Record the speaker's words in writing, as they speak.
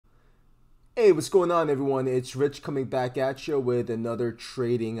Hey, what's going on, everyone? It's Rich coming back at you with another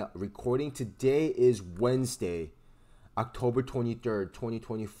trading recording. Today is Wednesday, October 23rd,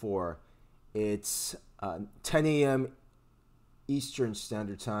 2024. It's 10 a.m. Eastern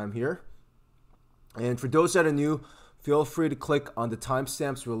Standard Time here. And for those that are new, feel free to click on the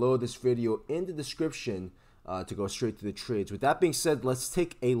timestamps below this video in the description to go straight to the trades. With that being said, let's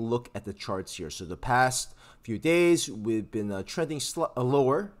take a look at the charts here. So the past few days, we've been trending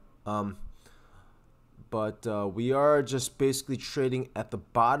lower. But we are just basically trading at the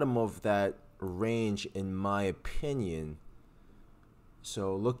bottom of that range, in my opinion.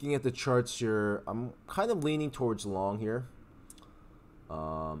 So looking at the charts here, I'm kind of leaning towards long here.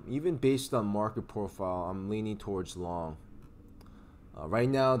 Even based on market profile, I'm leaning towards long. Right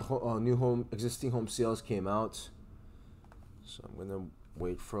now, the existing home sales came out. So I'm gonna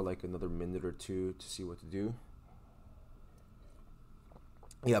wait for like another minute or two to see what to do.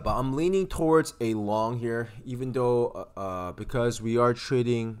 Yeah, but I'm leaning towards a long here, even though because we are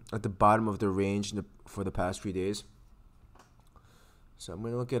trading at the bottom of the range for the past 3 days. So I'm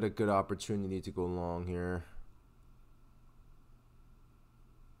going to look at a good opportunity to go long here.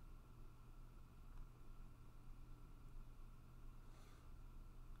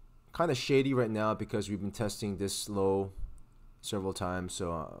 Kind of shady right now because we've been testing this low several times.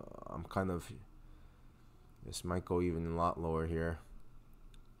 So I'm kind of, this might go even a lot lower here.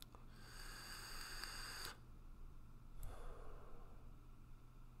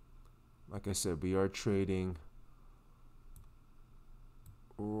 Like I said, we are trading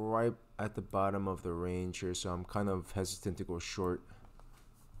right at the bottom of the range here, so I'm kind of hesitant to go short.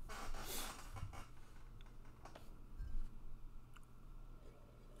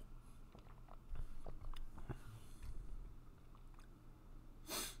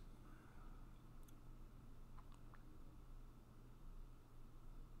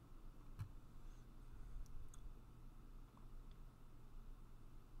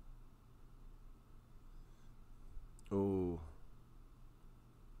 Ooh.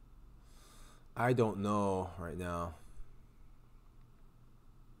 I don't know right now.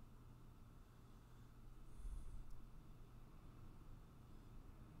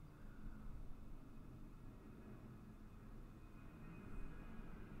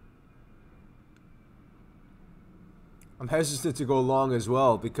 I'm hesitant to go long as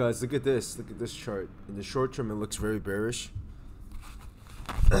well because look at this chart. In the short term, it looks very bearish.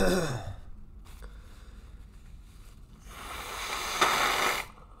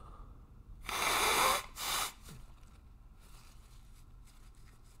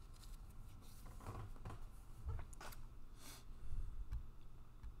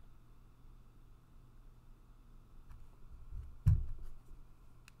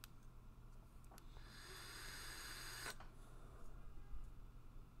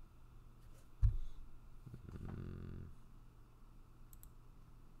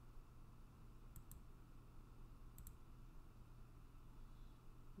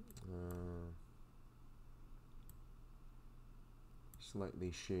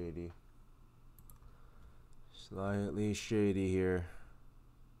 Slightly shady. Slightly shady here.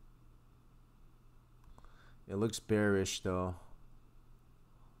 It looks bearish though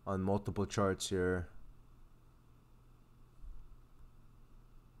on multiple charts here.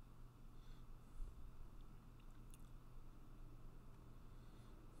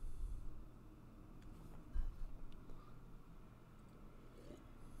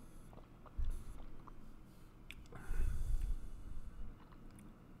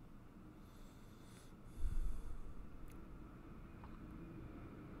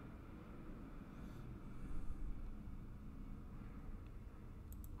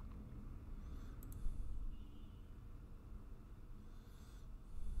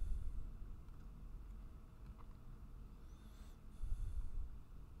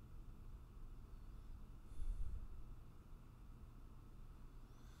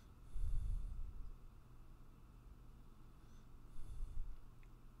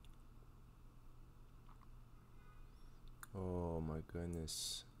 Oh my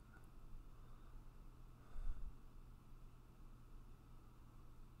goodness.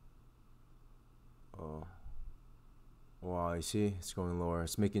 Oh. Wow, you see? It's going lower.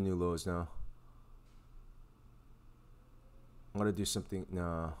 It's making new lows now. I'm gonna do something.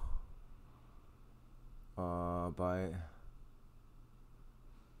 No. Buy it.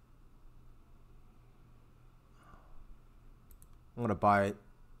 I'm gonna buy it.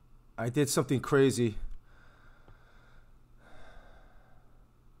 I did something crazy.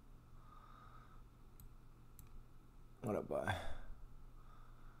 I'm gonna buy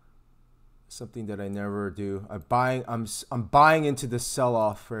something that I never do. I'm buying into the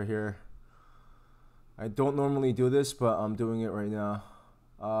sell-off right here. I don't normally do this, but I'm doing it right now.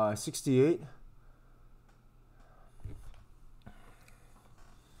 68.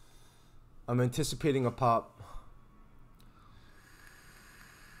 I'm anticipating a pop.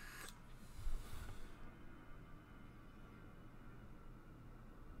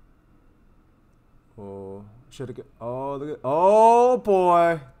 Oh, should have. Oh, look at. Oh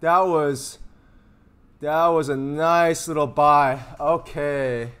boy, that was a nice little buy.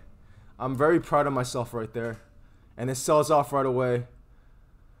 Okay, I'm very proud of myself right there, and it sells off right away.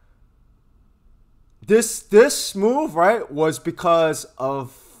 This move, right, was because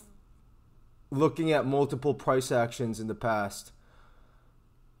of looking at multiple price actions in the past,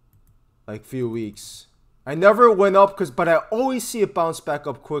 like few weeks. I never went up but I always see it bounce back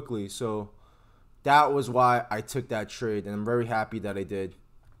up quickly. So that was why I took that trade, and I'm very happy that I did.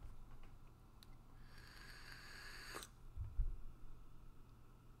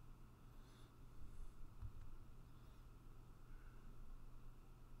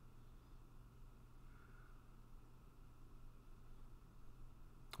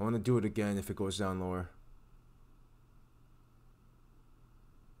 I want to do it again if it goes down lower.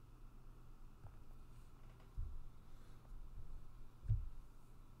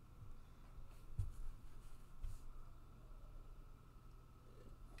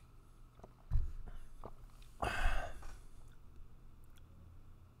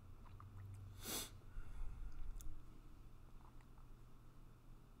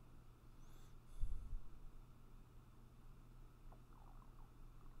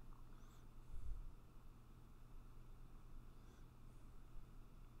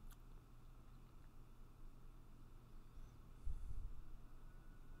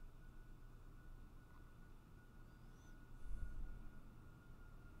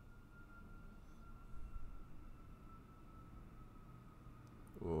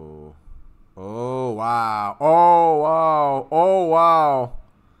 Oh. Oh wow. Oh wow. Oh wow.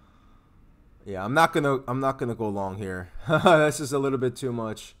 Yeah, I'm not gonna go long here. This is a little bit too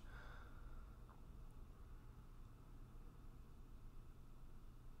much.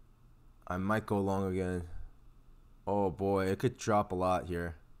 I might go long again. Oh boy, it could drop a lot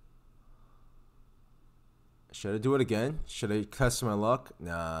here. Should I do it again? Should I test my luck?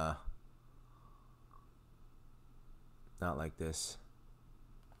 Nah. Not like this.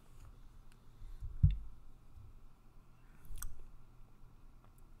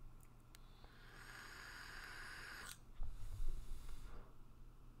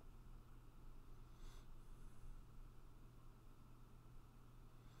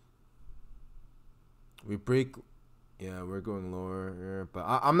 We break. Yeah, we're going lower here, but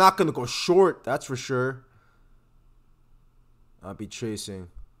I'm not gonna go short. That's for sure. I'll be chasing.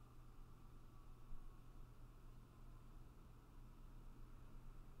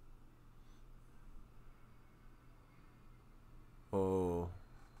 Oh,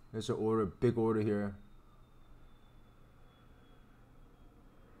 there's an order, big order here.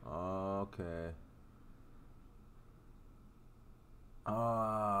 Okay.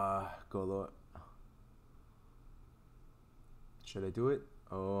 Go low. Should I do it?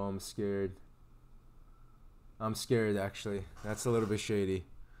 Oh, I'm scared. I'm scared actually. That's a little bit shady.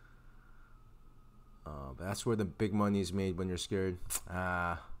 But that's where the big money is made, when you're scared.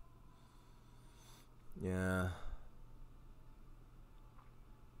 Yeah.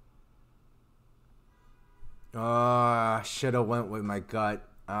 Should have went with my gut.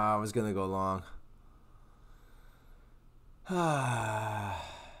 I was gonna go long.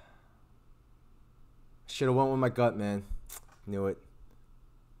 Should have went with my gut, man. Knew it.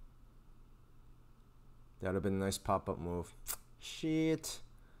 That would have been a nice pop-up move. Shit.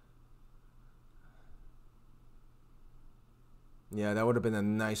 Yeah, that would have been a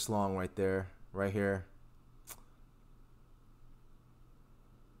nice long right there. Right here.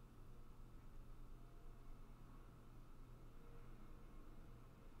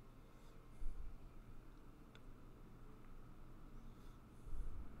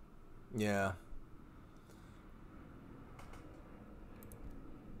 Yeah.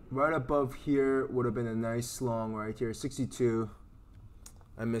 Right above here would have been a nice long right here. 62.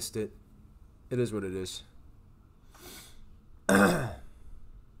 I missed it. It is what it is.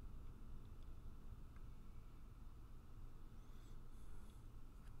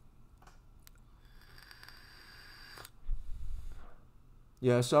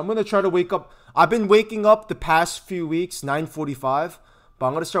 Yeah, so I'm going to try to wake up. I've been waking up the past few weeks, 9:45. But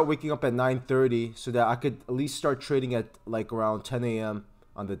I'm going to start waking up at 9:30 so that I could at least start trading at like around 10 a.m.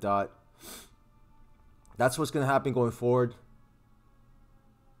 on the dot. That's what's going to happen going forward.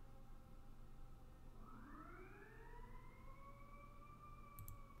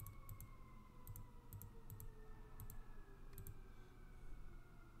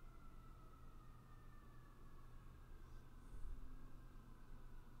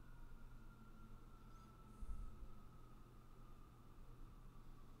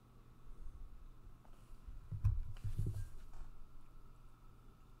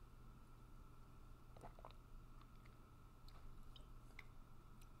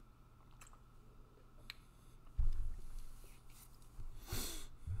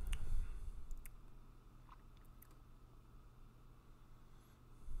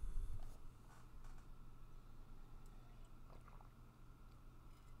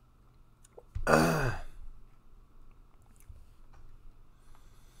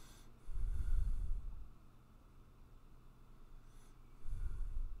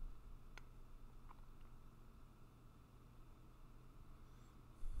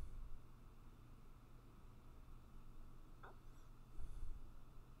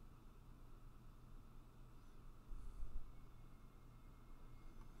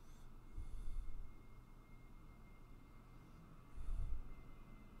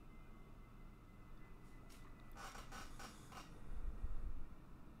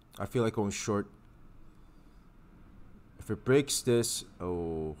 I feel like going short. If it breaks this,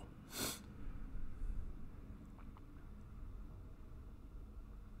 oh.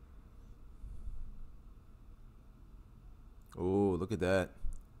 Oh, look at that.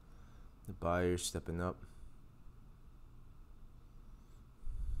 The buyer's stepping up.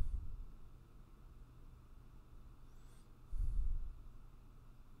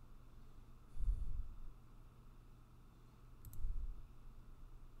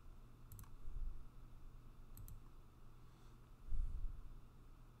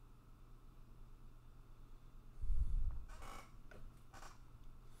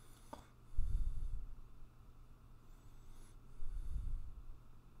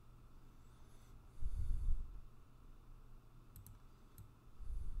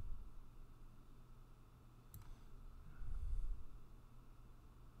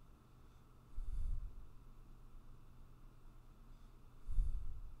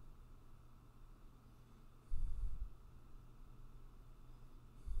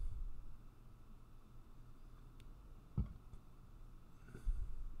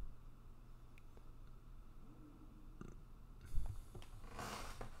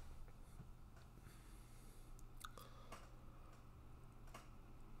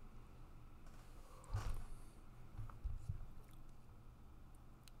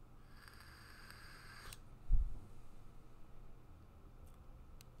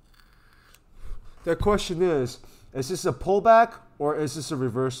 The question is this a pullback or is this a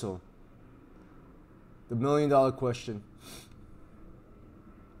reversal? The $1,000,000 question.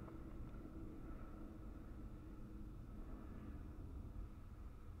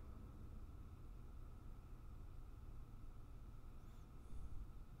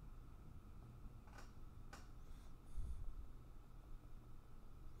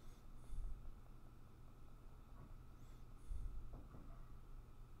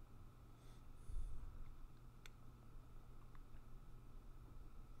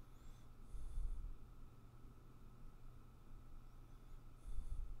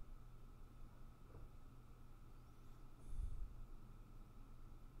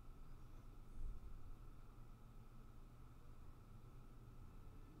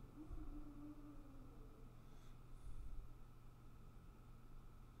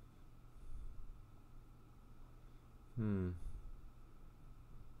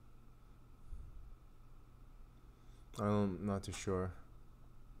 I'm not too sure.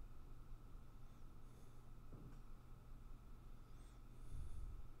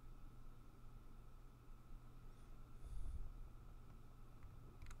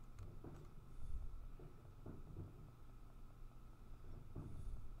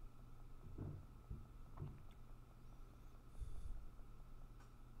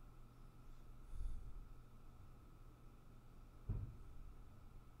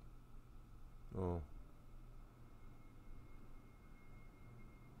 Oh.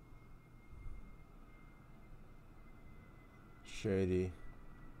 Shady.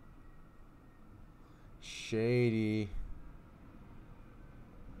 Shady.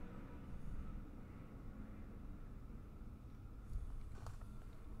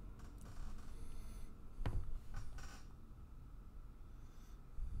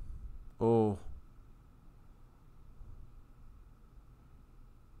 Oh.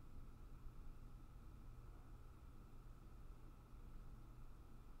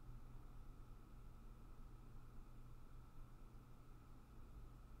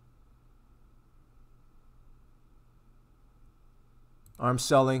 I'm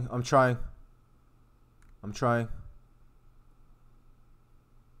selling. I'm trying. I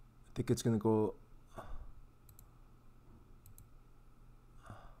think it's gonna go.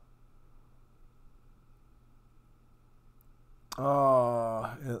 Oh.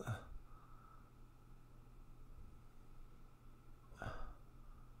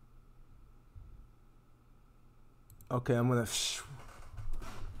 Okay, I'm gonna.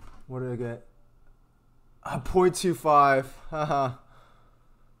 What did I get? 0.25. Haha.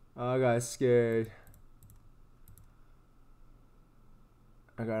 I got scared.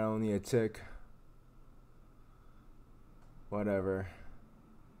 I got only a tick. Whatever.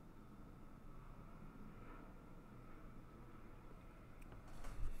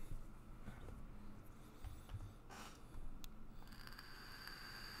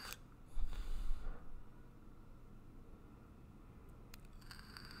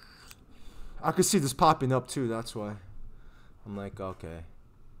 I could see this popping up too, that's why. I'm like, okay.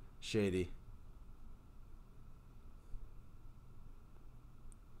 Shady.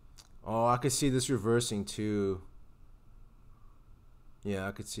 Oh, I could see this reversing too. Yeah,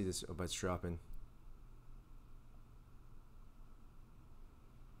 I could see this. Oh, but it's dropping.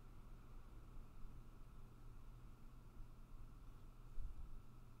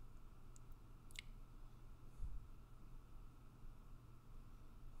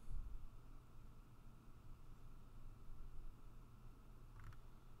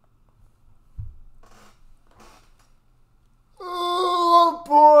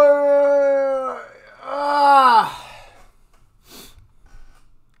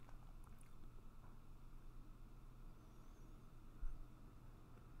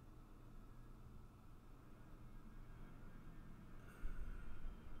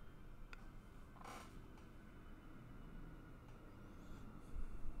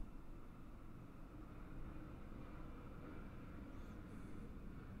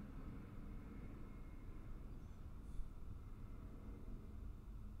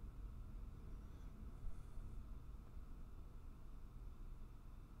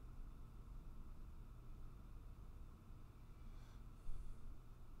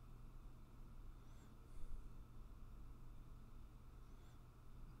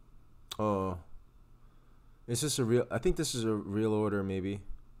 Is this a real? I think this is a real order, maybe.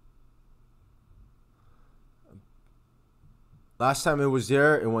 Last time it was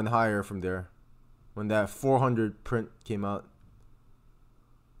there, it went higher from there. When that 400 print came out.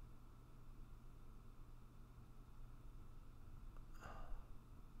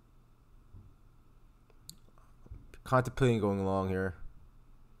 Contemplating going along here.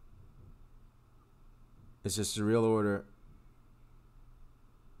 It's just a real order.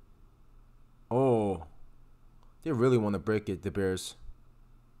 Oh. They really want to break it, the Bears.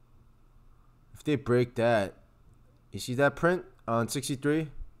 If they break that, you see that print on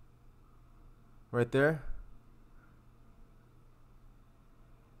 63? Right there?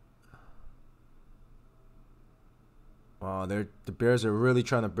 Wow, the Bears are really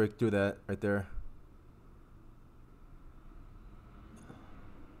trying to break through that right there.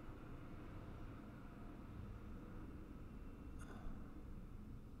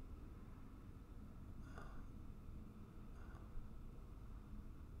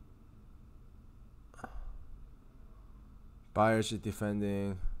 Buyers are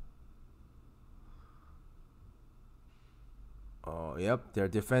defending. Oh, yep, they're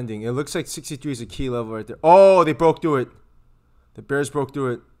defending. It looks like 63 is a key level right there. Oh, they broke through it. The Bears broke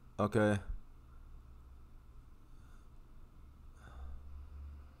through it. Okay.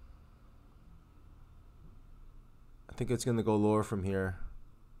 I think it's going to go lower from here.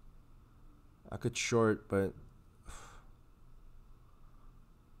 I could short, but...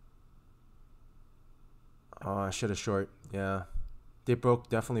 Oh, I should have short. Yeah. They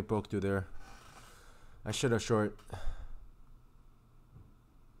definitely broke through there. I should have short.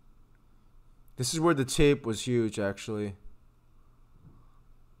 This is where the tape was huge, actually.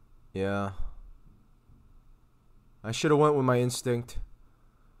 Yeah. I should have went with my instinct.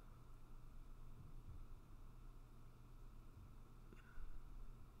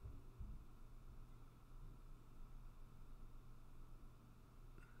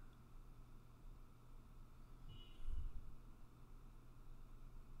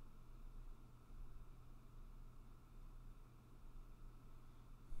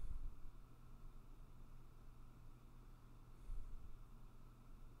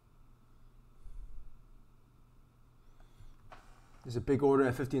 There's a big order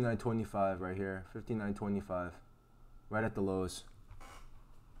at 59.25 right here. 59.25. Right at the lows.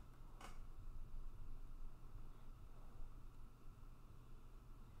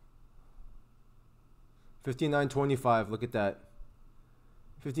 $59.25. Look at that.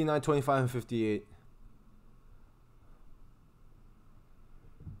 $59.25 and 58.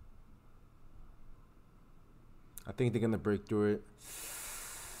 I think they're gonna break through it.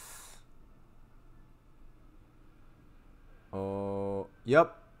 Oh,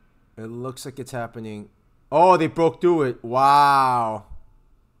 yep. It looks like it's happening. Oh, they broke through it. Wow.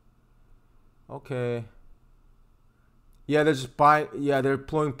 Okay. Yeah, they're just buying. Yeah, they're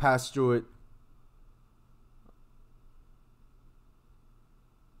pulling past through it.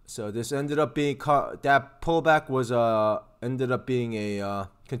 So this ended up being that pullback was ended up being a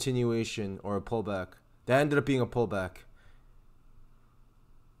continuation or a pullback. That ended up being a pullback.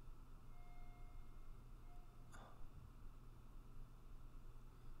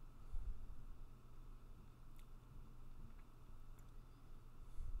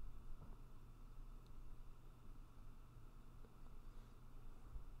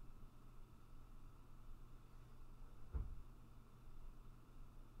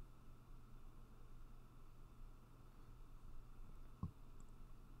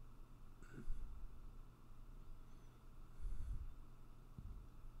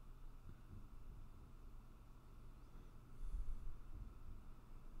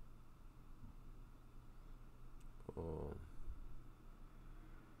 Oh.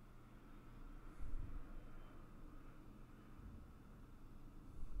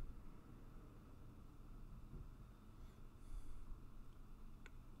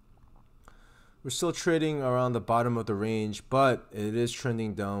 We're still trading around the bottom of the range, but it is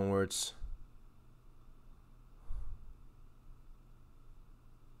trending downwards.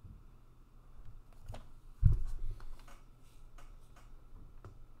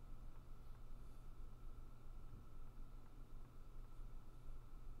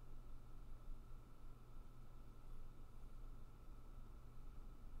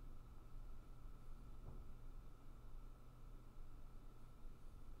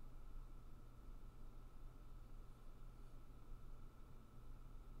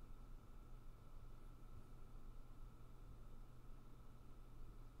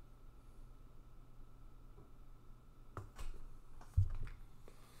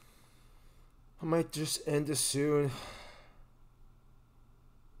 I might just end this soon.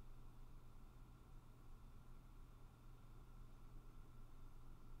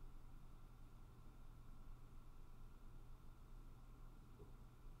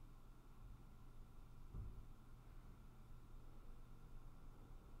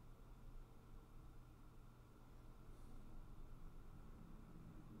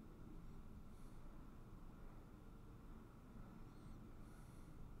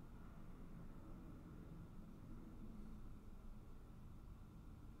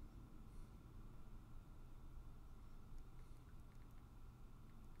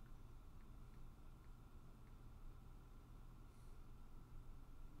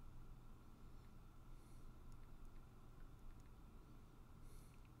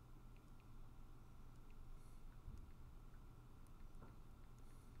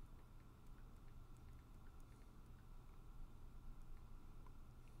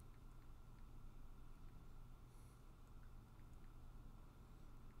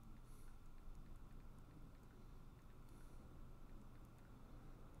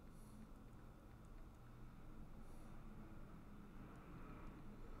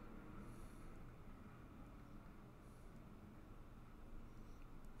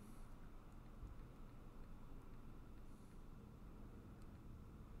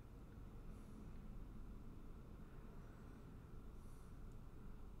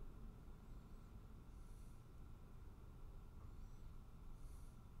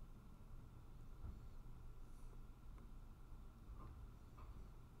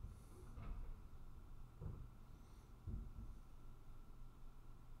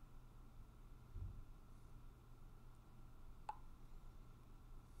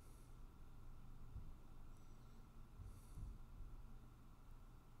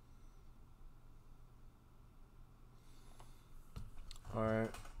 All right.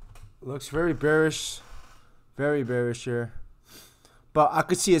 Looks very bearish. Very bearish here. But I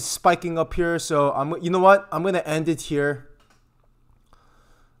could see it spiking up here. So you know what? I'm going to end it here.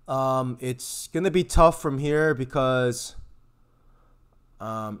 It's going to be tough from here because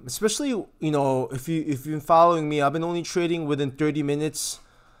especially, you know, if you've been following me, I've been only trading within 30 minutes.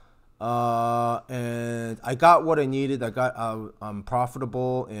 And I got what I needed. I'm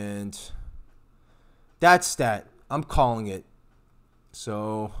profitable, and that's that. I'm calling it.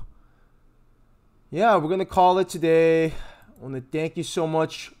 So yeah, we're gonna call it today. I want to thank you so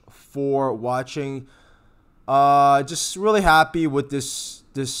much for watching. Just really happy with this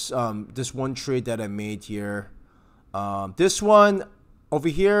one trade that I made here. This one over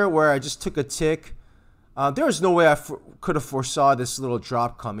here where I just took a tick. There was no way I could have foresaw this little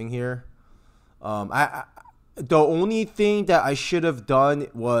drop coming here. The only thing that I should have done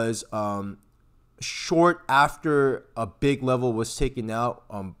was short after a big level was taken out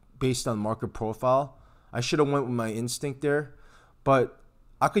based on market profile. I should have went with my instinct there, but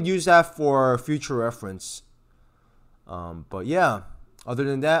I could use that for future reference. But yeah, other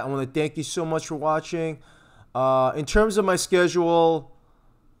than that, I want to thank you so much for watching. In terms of my schedule,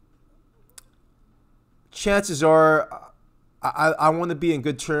 chances are I want to be in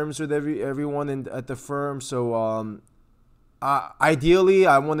good terms with everyone at the firm. So ideally,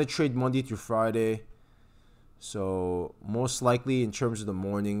 I want to trade Monday through Friday. So most likely, in terms of the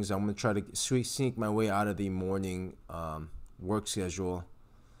mornings, I'm going to try to sneak my way out of the morning work schedule.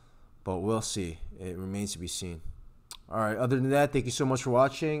 But we'll see. It remains to be seen. All right. Other than that, thank you so much for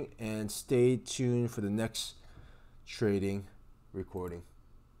watching, and stay tuned for the next trading recording.